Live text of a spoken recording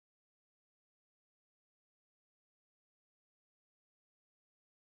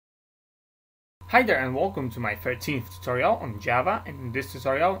Hi there and welcome to my 13th tutorial on Java, and in this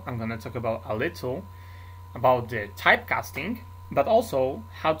tutorial I'm going to talk about a little about the typecasting, but also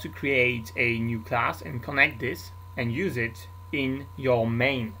how to create a new class and connect this and use it in your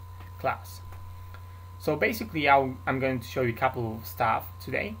main class. So basically I'm going to show you a couple of stuff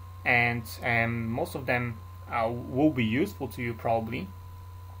today, and most of them will be useful to you probably,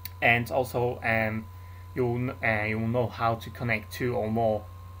 and also you'll know how to connect two or more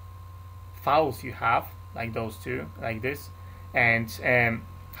files you have, like those two, like this, and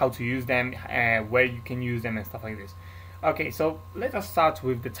how to use them, where you can use them and stuff like this. Okay, so let us start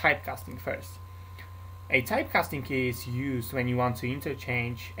with the typecasting first. A typecasting key is used when you want to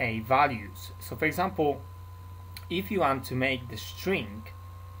interchange values. So for example, if you want to make the string's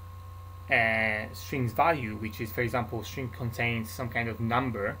value, which is, for example, string contains some kind of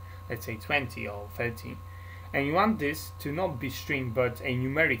number, let's say 20 or 30, and you want this to not be string but a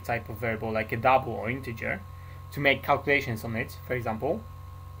numeric type of variable like a double or integer to make calculations on it, for example,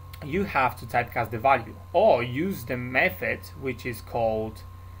 you have to typecast the value or use the method which is called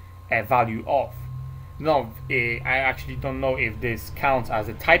a value of. No, I actually don't know if this counts as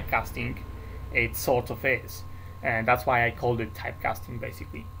a typecasting. It sort of is, and that's why I called it typecasting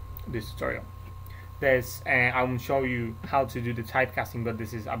basically, this tutorial. I will show you how to do the typecasting, but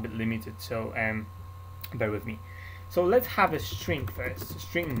this is a bit limited, so bear with me. So let's have a string first, a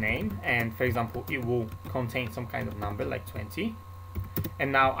string name, and for example it will contain some kind of number like 20,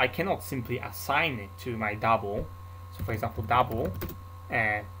 and now I cannot simply assign it to my double. So for example, double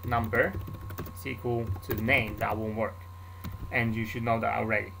number is equal to the name. That won't work, and you should know that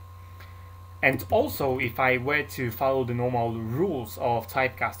already. And also, if I were to follow the normal rules of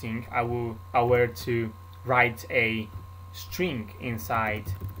typecasting, I were to write a string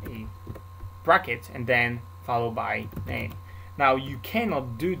inside a bracket and then followed by name. Now you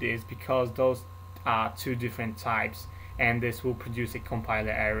cannot do this because those are two different types, and this will produce a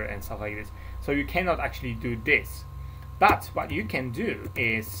compiler error and stuff like this. So you cannot actually do this. But what you can do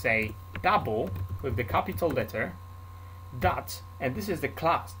is say double with the capital letter dot, and this is the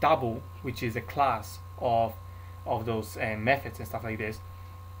class double, which is a class of those methods and stuff like this.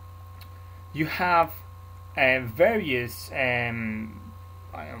 You have various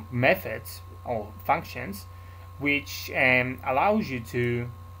methods or functions which allows you to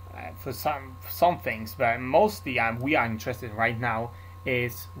for some things, but mostly we are interested right now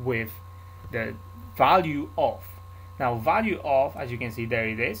is with the value of. Now value of, as you can see, there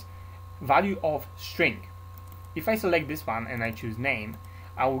it is, value of string. If I select this one and I choose name,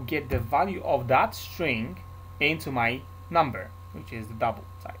 I will get the value of that string into my number, which is the double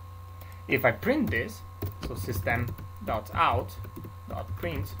type. If I print this, so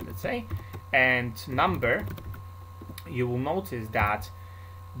system.out.print, let's say, and number, you will notice that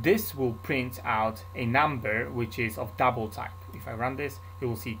this will print out a number which is of double type. If I run this, you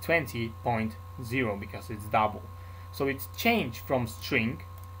will see 20.0 because it's double. So it's changed from string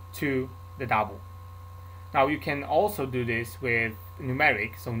to the double. Now you can also do this with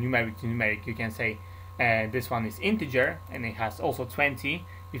numeric, so numeric to numeric. You can say this one is integer and it has also 20.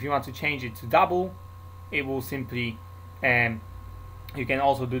 If you want to change it to double, it will simply you can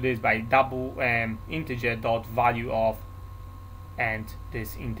also do this by double integer dot value of and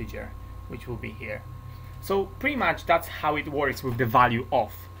this integer, which will be here. So pretty much that's how it works with the value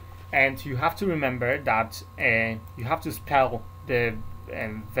of. And you have to remember that you have to spell the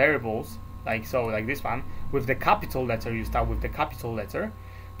variables like this one with the capital letter. You start with the capital letter,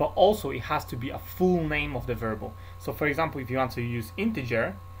 but also it has to be a full name of the variable. So for example, if you want to use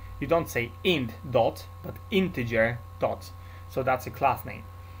integer, you don't say int dot but integer dot. So that's a class name,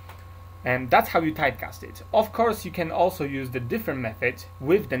 and that's how you typecast it. Of course, you can also use the different method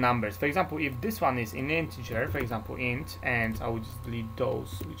with the numbers. For example, if this one is in integer, for example int, and I will just delete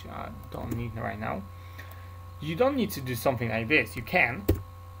those which I don't need right now. You don't need to do something like this. You can,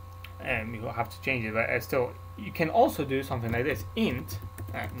 you will have to change it, but still you can also do something like this: int,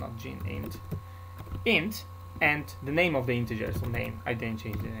 not gin, int, and the name of the integer. So name, I didn't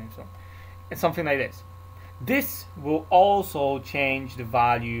change the name, so it's something like this. This will also change the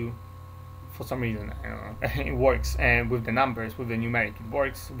value for some reason. I don't know. It works with the numbers, with the numeric. It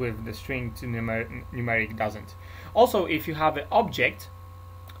works with the string to numeric doesn't. Also, if you have an object,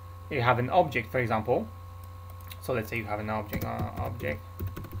 for example. So let's say you have an object,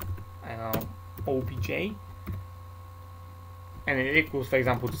 obj, and it equals, for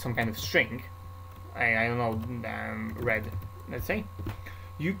example, to some kind of string. I don't know, red. Let's say.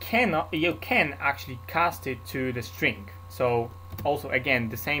 You can actually cast it to the string. So also again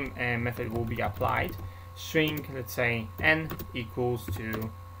the same method will be applied. String, let's say n equals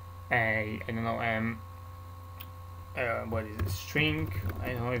to I don't know, what is it, string. I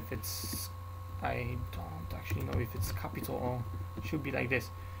don't know if it's, I don't actually know if it's capital or it should be like this,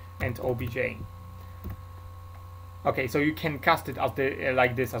 and obj. Okay, so you can cast it as the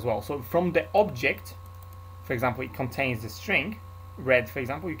like this as well. So from the object, for example, it contains the string red, for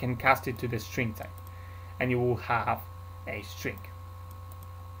example, you can cast it to the string type and you will have a string.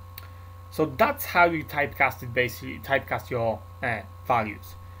 So that's how you typecast it, basically typecast your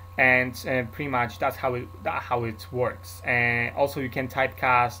values, and pretty much that's how it works. And also you can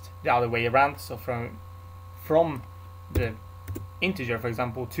typecast the other way around, so from the integer, for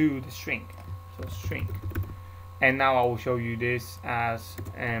example, to the string, so string. And now I will show you this as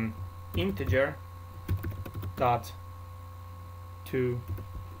integer dot to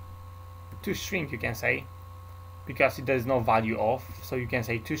string, you can say, because it does no value of, so you can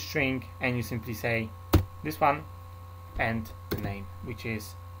say to string and you simply say this one and the name, which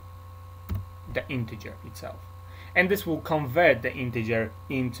is the integer itself, and this will convert the integer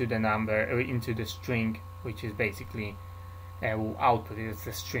into the number, into the string, which is basically will output it as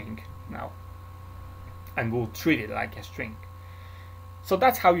a string now, and we'll treat it like a string. So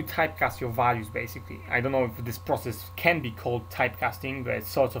that's how you typecast your values, basically. I don't know if this process can be called typecasting, but it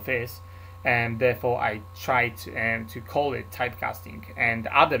sort of is, and therefore I tried to call it typecasting. And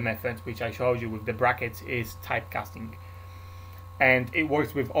the other method, which I showed you with the brackets, is typecasting. And it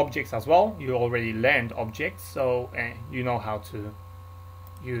works with objects as well. You already learned objects, so you know how to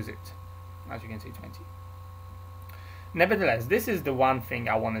use it. As you can see, 20. Nevertheless, this is the one thing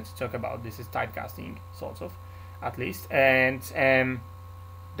I wanted to talk about. This is typecasting, sort of, at least. And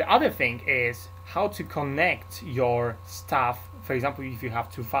the other thing is how to connect your stuff. For example, if you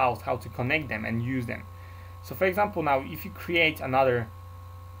have two files, how to connect them and use them. So for example, now if you create another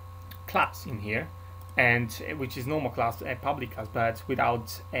class in here, and which is normal class, a public class, but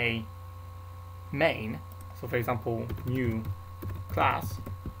without a main, so for example, new class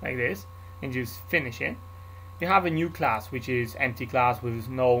like this, and just finish it, you have a new class which is empty class with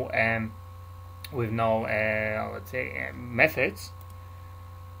no let's say methods.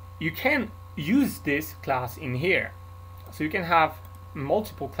 You can use this class in here, so you can have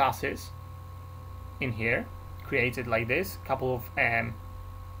multiple classes in here created like this, couple of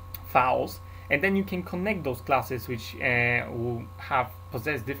files, and then you can connect those classes which will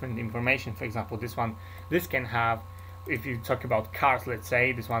possess different information. For example, this can have, if you talk about cars, let's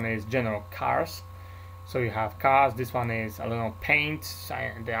say this one is general cars, so you have cars. This one is, I don't know, paint,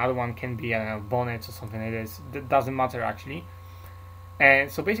 and the other one can be bonnets or something like this. That doesn't matter actually.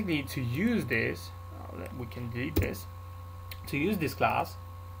 And so basically, to use this, we can delete this. To use this class,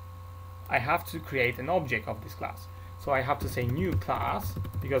 I have to create an object of this class. So I have to say new class,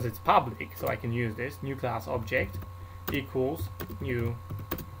 because it's public, so I can use this new class object equals new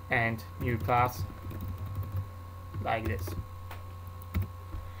and new class like this.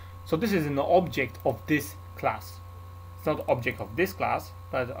 So this is an object of this class. It's not object of this class,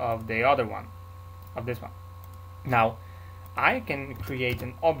 but of the other one, of this one. Now I can create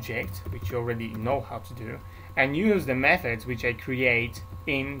an object, which you already know how to do, and use the methods which I create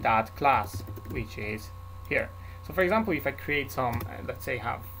in that class, which is here. So for example, if I create some, let's say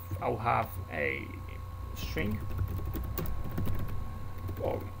I'll have a string,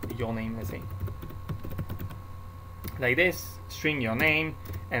 or your name, let's say, like this, string your name,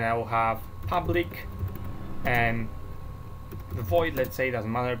 and I will have public and the void, let's say,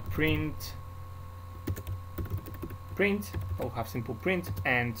 doesn't matter, print, I'll have simple print,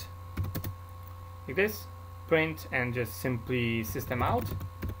 and like this, print, and just simply system out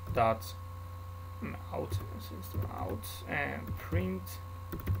dot out, system out, and print,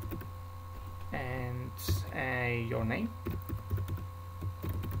 and your name.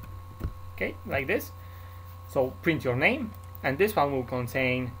 Okay, like this. So print your name, and this one will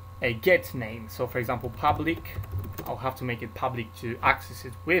contain a get name. So for example, public, I'll have to make it public to access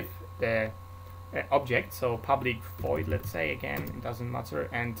it with the object. So public void, let's say, again, it doesn't matter,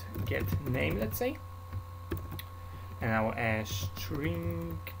 and get name, let's say, and I will add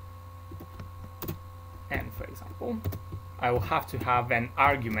string, and for example, I will have to have an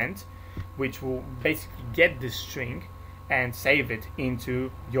argument which will basically get this string and save it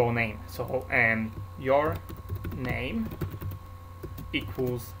into your name. So your name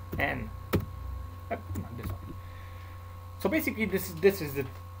equals n. Not this one. So basically, this is a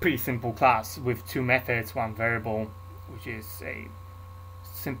pretty simple class with two methods, one variable, which is a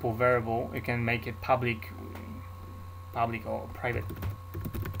simple variable. You can make it public or private.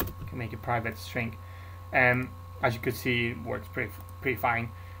 You can make it private string. As you could see, it works pretty fine.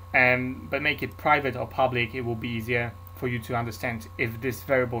 But make it private or public, it will be easier for you to understand if this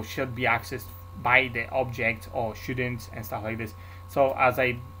variable should be accessed by the object or shouldn't and stuff like this. So as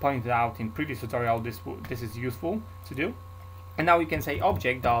I pointed out in previous tutorial, this is useful to do. And now you can say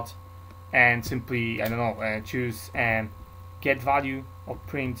object dot and simply, I don't know, choose get value or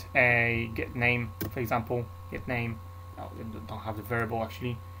print a get name, for example, get name. No, don't have the variable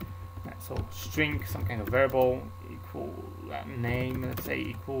actually. So string, some kind of variable, equal name, let's say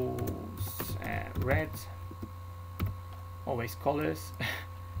equals red, always colors,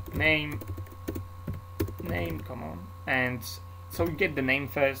 name, come on. And so you get the name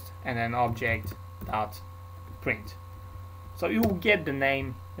first and then object dot print. So you will get the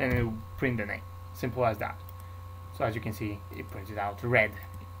name and it will print the name, simple as that. So as you can see, it printed out red.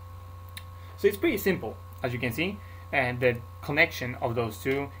 So it's pretty simple, as you can see. And the connection of those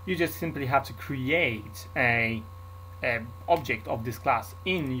two, you just simply have to create a object of this class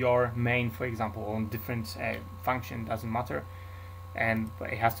in your main, for example, on different function, doesn't matter, and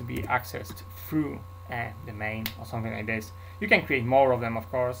it has to be accessed through the main or something like this. You can create more of them, of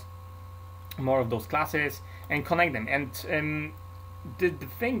course, more of those classes and connect them. And the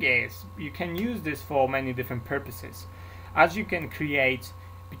thing is, you can use this for many different purposes, as you can create,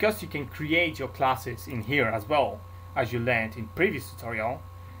 because you can create your classes in here as well, as you learned in previous tutorial.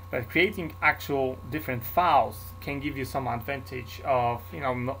 But creating actual different files can give you some advantage of, you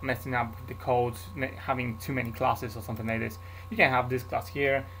know, not messing up with the code, having too many classes or something like this. You can have this class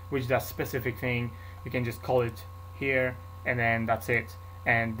here which does specific thing, you can just call it here and then that's it,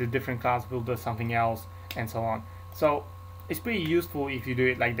 and the different class will do something else and so on. So it's pretty useful if you do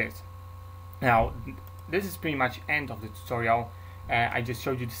it like this. Now this is pretty much end of the tutorial. I just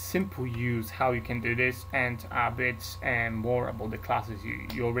showed you the simple use how you can do this, and a bit more about the classes.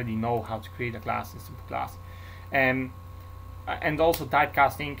 You already know how to create a class, a simple class, and also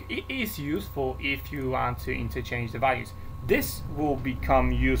typecasting. It is useful if you want to interchange the values. This will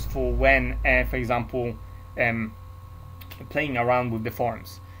become useful when, for example, playing around with the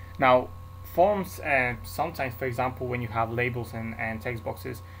forms. Now, forms sometimes, for example, when you have labels and text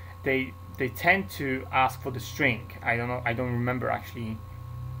boxes, they tend to ask for the string. I don't remember actually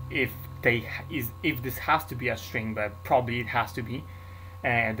if this has to be a string, but probably it has to be.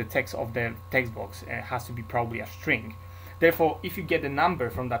 The text of the text box has to be probably a string. Therefore, if you get the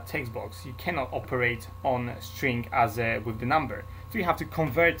number from that text box, you cannot operate on a string as with the number. So you have to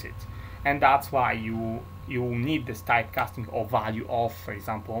convert it, and that's why you will need this typecasting or value of, for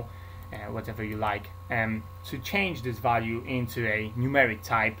example, whatever you like, to change this value into a numeric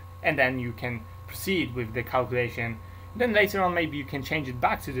type. And then you can proceed with the calculation. Then later on maybe you can change it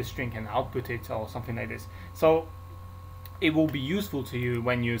back to the string and output it or something like this. So it will be useful to you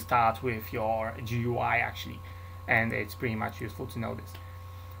when you start with your GUI actually, and it's pretty much useful to know this.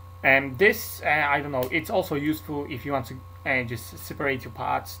 And this, I don't know, it's also useful if you want to just separate your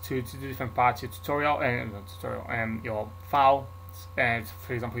parts to different parts, your tutorial, your file,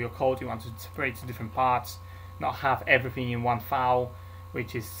 for example your code, you want to separate to different parts, not have everything in one file,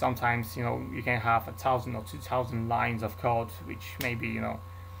 which is sometimes, you know, you can have 1,000 or 2,000 lines of code, which may be, you know,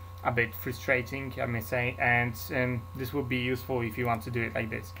 a bit frustrating, I may say, and this would be useful if you want to do it like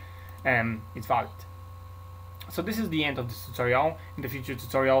this. It's valid. So this is the end of this tutorial. In the future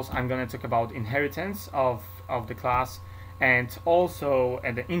tutorials I'm going to talk about inheritance of the class, and also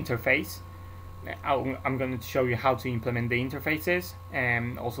the interface. I'm going to show you how to implement the interfaces,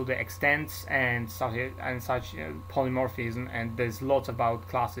 and also the extents and such polymorphism, and there's lots about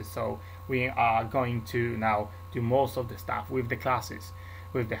classes. So we are going to now do most of the stuff with the classes,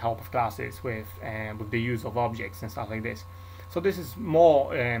 with the help of classes, with the use of objects and stuff like this. So this is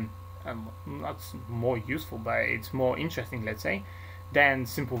more not more useful, but it's more interesting, let's say, than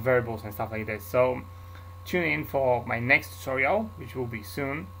simple variables and stuff like this. So tune in for my next tutorial, which will be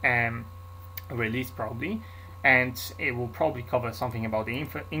soon. Release probably, and it will probably cover something about the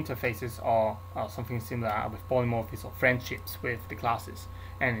interfaces or something similar with polymorphism or friendships with the classes,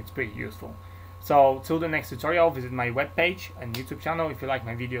 and it's pretty useful. So till the next tutorial, visit my webpage and YouTube channel. If you like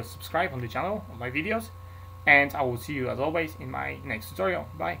my videos, subscribe on the channel, on my videos, and I will see you as always in my next tutorial.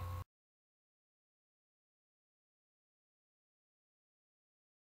 Bye.